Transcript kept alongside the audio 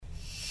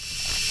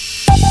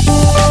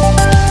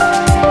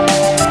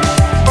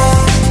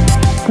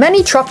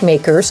Many truck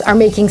makers are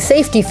making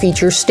safety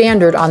features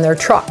standard on their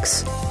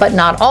trucks, but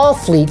not all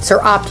fleets are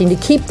opting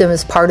to keep them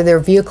as part of their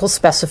vehicle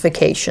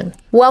specification.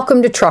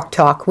 Welcome to Truck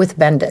Talk with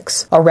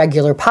Bendix, a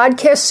regular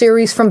podcast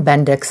series from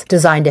Bendix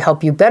designed to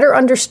help you better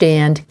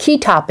understand key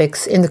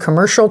topics in the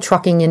commercial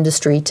trucking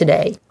industry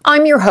today.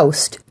 I'm your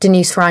host,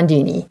 Denise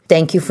Rondini.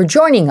 Thank you for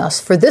joining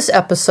us for this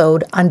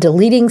episode on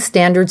deleting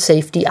standard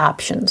safety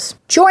options.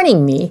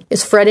 Joining me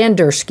is Fred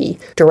Andersky,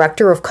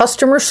 Director of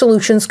Customer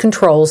Solutions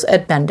Controls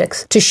at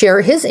Bendix, to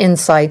share his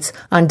insights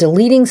on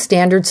deleting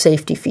standard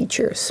safety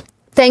features.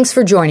 Thanks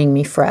for joining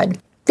me,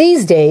 Fred.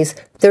 These days,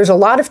 there's a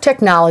lot of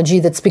technology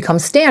that's become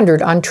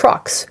standard on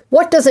trucks.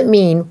 What does it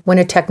mean when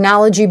a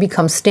technology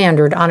becomes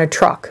standard on a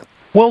truck?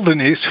 Well,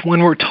 Denise,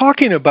 when we're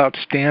talking about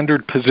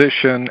standard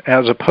position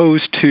as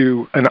opposed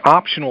to an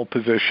optional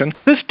position,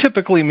 this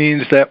typically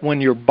means that when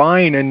you're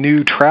buying a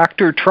new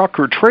tractor, truck,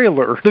 or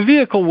trailer, the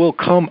vehicle will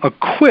come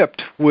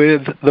equipped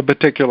with the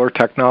particular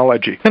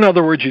technology. In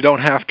other words, you don't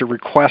have to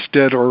request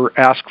it or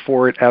ask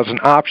for it as an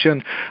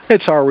option.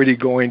 It's already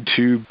going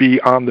to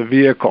be on the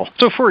vehicle.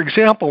 So, for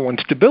example, when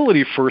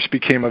stability first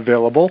became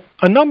available,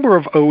 a number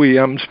of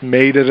OEMs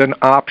made it an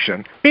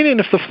option, meaning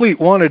if the fleet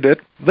wanted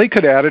it, they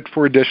could add it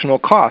for additional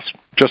cost,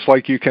 just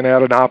like you can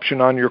add an option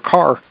on your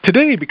car.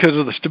 Today, because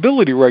of the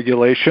stability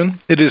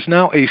regulation, it is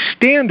now a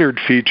standard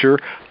feature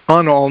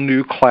on all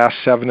new Class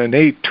 7 and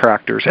 8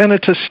 tractors, and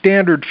it's a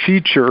standard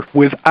feature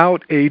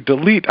without a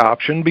delete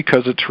option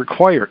because it's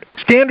required.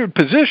 Standard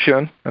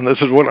position, and this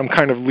is what I'm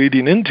kind of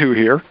leading into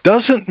here,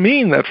 doesn't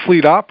mean that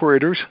fleet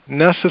operators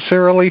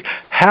necessarily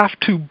have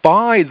to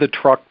buy the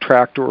truck,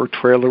 tractor, or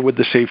trailer with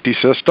the safety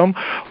system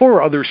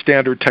or other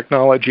standard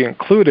technology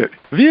included.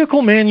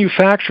 Vehicle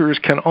manufacturers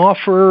can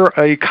offer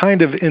a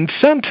kind of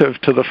incentive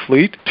to the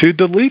fleet to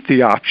delete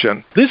the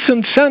option. This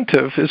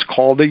incentive is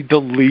called a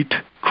delete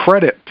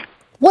credit.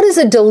 What is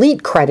a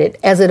delete credit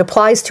as it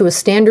applies to a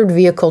standard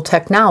vehicle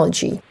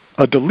technology?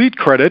 A delete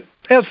credit,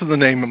 as the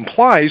name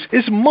implies,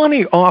 is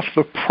money off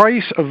the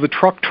price of the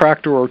truck,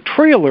 tractor, or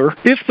trailer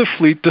if the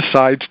fleet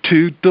decides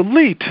to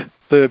delete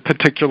the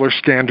particular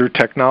standard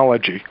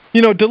technology.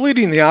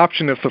 Deleting the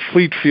option if the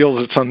fleet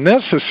feels it's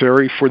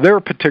unnecessary for their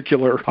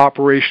particular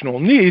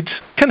operational needs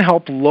can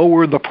help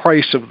lower the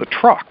price of the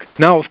truck.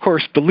 Now, of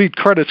course, delete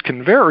credits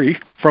can vary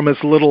from as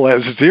little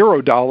as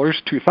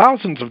 $0 to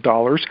thousands of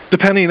dollars,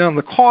 depending on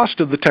the cost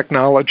of the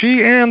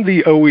technology and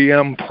the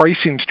OEM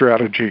pricing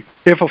strategy.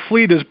 If a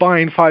fleet is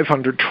buying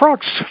 500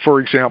 trucks, for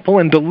example,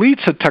 and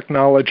deletes a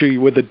technology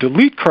with a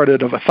delete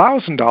credit of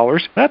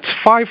 $1,000, that's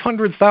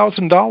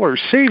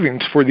 $500,000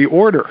 savings for the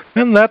order,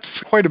 and that's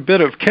quite a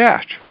bit of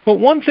cash. But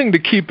one thing to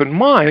keep in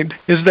mind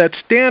is that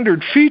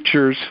standard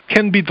features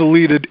can be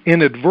deleted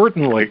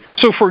inadvertently.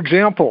 So, for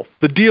example,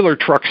 the dealer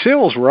truck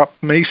sales rep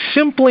may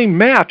simply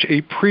match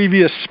a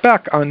previous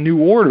spec on new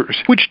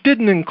orders, which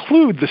didn't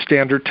include the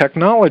standard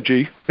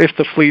technology if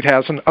the fleet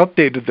hasn't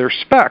updated their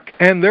spec,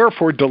 and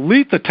therefore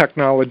delete the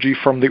technology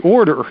from the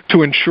order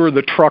to ensure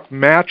the truck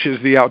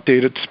matches the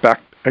outdated spec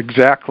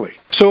exactly.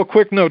 So a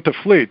quick note to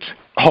fleets.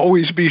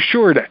 Always be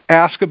sure to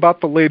ask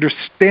about the latest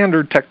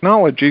standard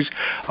technologies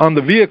on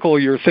the vehicle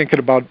you're thinking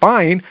about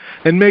buying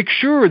and make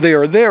sure they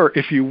are there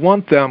if you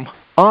want them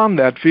on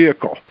that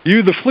vehicle.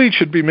 You, the fleet,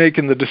 should be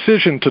making the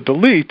decision to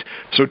delete,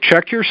 so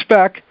check your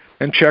spec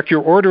and check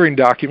your ordering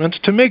documents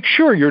to make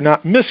sure you're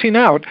not missing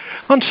out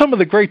on some of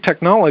the great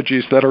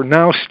technologies that are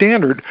now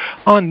standard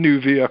on new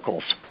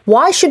vehicles.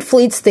 Why should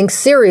fleets think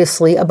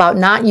seriously about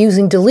not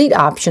using delete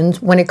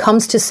options when it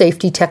comes to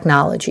safety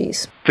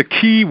technologies? The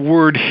key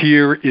word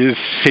here is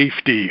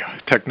safety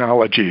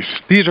technologies.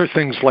 These are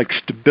things like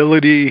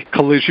stability,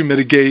 collision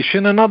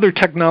mitigation, and other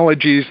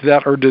technologies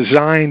that are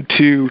designed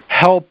to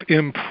help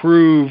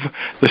improve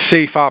the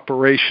safe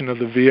operation of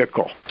the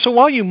vehicle. So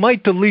while you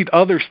might delete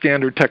other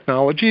standard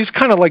technologies,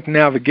 kind of like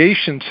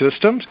navigation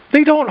systems,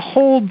 they don't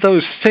hold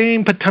those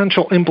same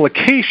potential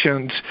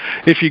implications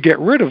if you get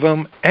rid of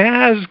them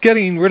as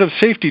getting rid of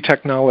safety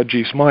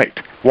technologies might.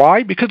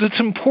 Why? Because it's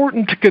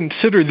important to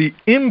consider the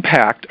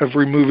impact of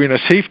removing a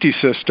safety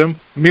system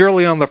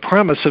merely on the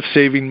premise of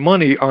saving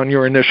money on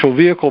your initial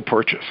vehicle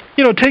purchase.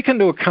 Take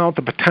into account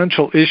the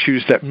potential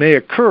issues that may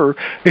occur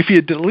if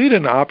you delete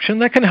an option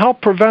that can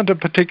help prevent a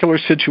particular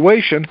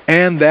situation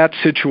and that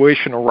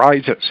situation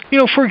arises.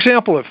 For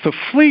example, if the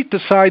fleet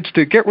decides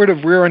to get rid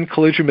of rear-end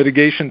collision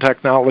mitigation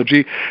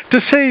technology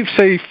to save,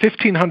 say,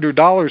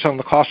 $1,500 on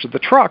the cost of the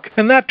truck,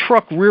 and that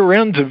truck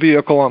rear-ends a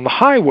vehicle on the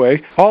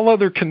highway, all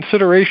other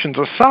considerations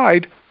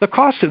aside, the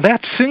cost of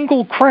that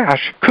single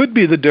crash could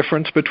be the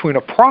difference between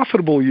a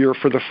profitable year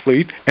for the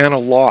fleet and a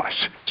loss.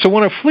 So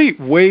when a fleet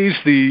weighs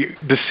the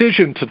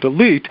decision to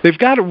delete, they've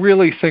got to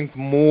really think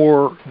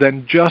more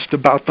than just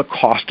about the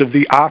cost of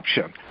the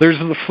option. There's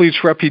the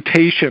fleet's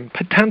reputation,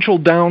 potential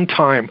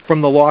downtime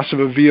from the loss of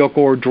a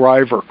vehicle or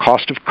driver,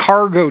 cost of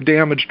cargo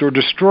damaged or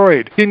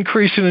destroyed,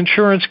 increase in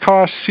insurance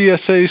costs,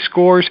 CSA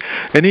scores,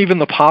 and even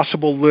the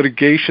possible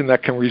litigation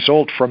that can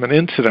result from an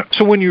incident.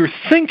 So when you're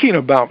thinking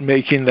about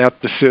making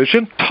that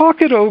decision,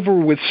 talk it over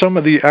with some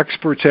of the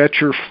experts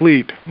at your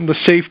fleet, the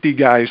safety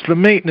guys, the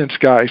maintenance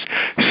guys,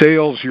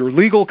 sales, your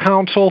legal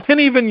counsel, and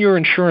even your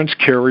insurance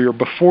carrier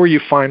before you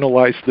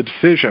finalize the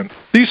decision.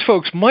 These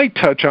folks might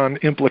touch on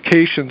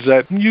implications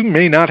that you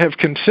may not have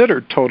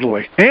considered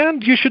totally.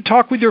 And you should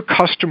talk with your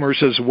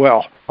customers as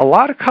well. A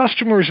lot of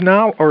customers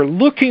now are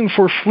looking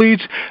for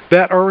fleets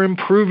that are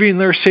improving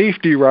their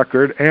safety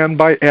record and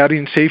by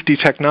adding safety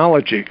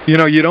technology. You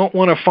don't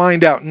want to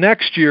find out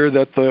next year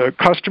that the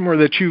customer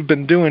that you've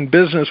been doing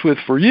business with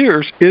for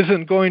years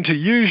isn't going to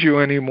use you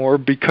anymore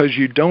because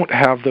you don't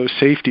have those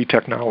safety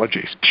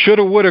technologies.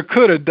 Shoulda, woulda,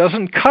 coulda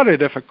doesn't cut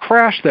it if a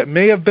crash that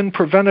may have been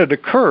prevented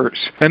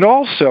occurs. And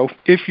also,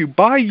 if you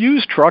buy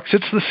used trucks,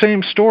 it's the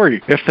same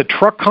story. If the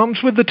truck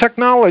comes with the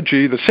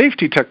technology, the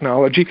safety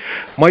technology,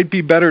 might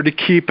be better to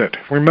keep it.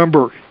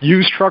 Remember,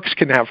 used trucks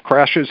can have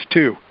crashes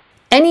too.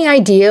 Any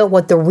idea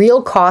what the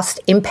real cost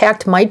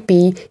impact might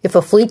be if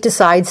a fleet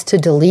decides to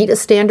delete a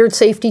standard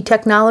safety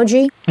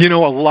technology? A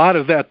lot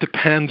of that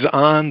depends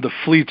on the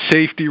fleet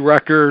safety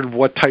record,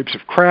 what types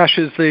of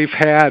crashes they've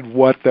had,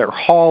 what they're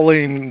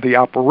hauling, the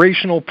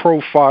operational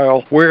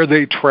profile, where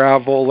they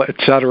travel, et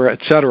cetera,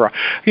 et cetera.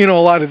 A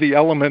lot of the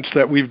elements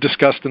that we've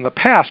discussed in the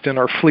past in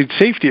our fleet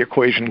safety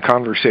equation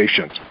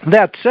conversations.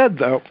 That said,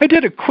 though, I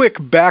did a quick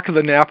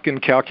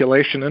back-of-the-napkin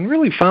calculation and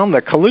really found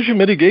that collision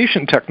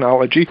mitigation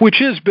technology,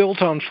 which is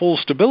built on full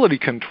stability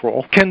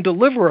control, can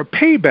deliver a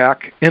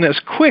payback in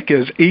as quick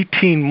as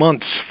 18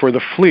 months for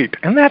the fleet.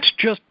 And that's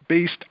just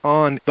based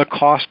on the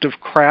cost of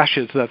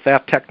crashes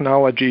that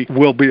technology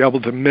will be able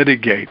to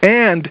mitigate.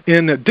 And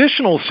in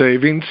additional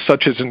savings,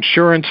 such as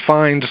insurance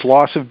fines,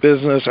 loss of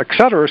business,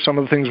 etc., some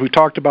of the things we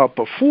talked about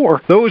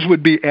before, those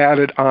would be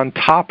added on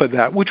top of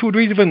that, which would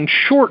even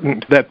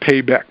shorten that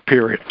payback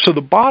period. So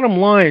the bottom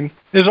line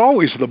is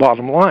always the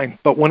bottom line.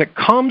 But when it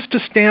comes to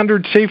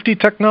standard safety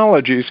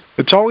technologies,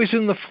 it's always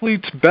in the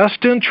fleet's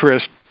best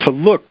interest to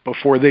look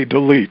before they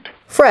delete.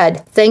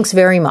 Fred, thanks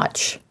very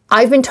much.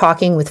 I've been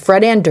talking with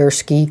Fred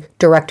Andersky,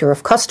 Director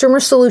of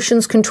Customer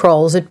Solutions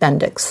Controls at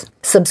Bendix.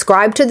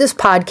 Subscribe to this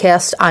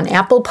podcast on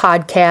Apple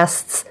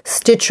Podcasts,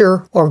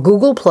 Stitcher, or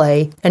Google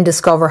Play and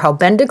discover how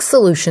Bendix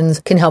Solutions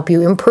can help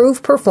you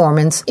improve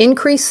performance,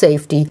 increase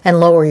safety,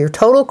 and lower your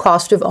total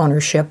cost of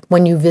ownership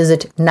when you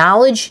visit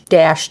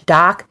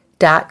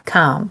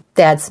knowledge-dock.com.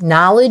 That's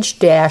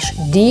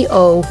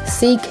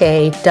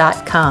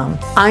knowledge-dock.com.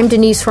 I'm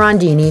Denise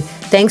Rondini.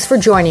 Thanks for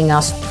joining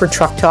us for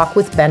Truck Talk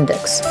with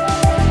Bendix.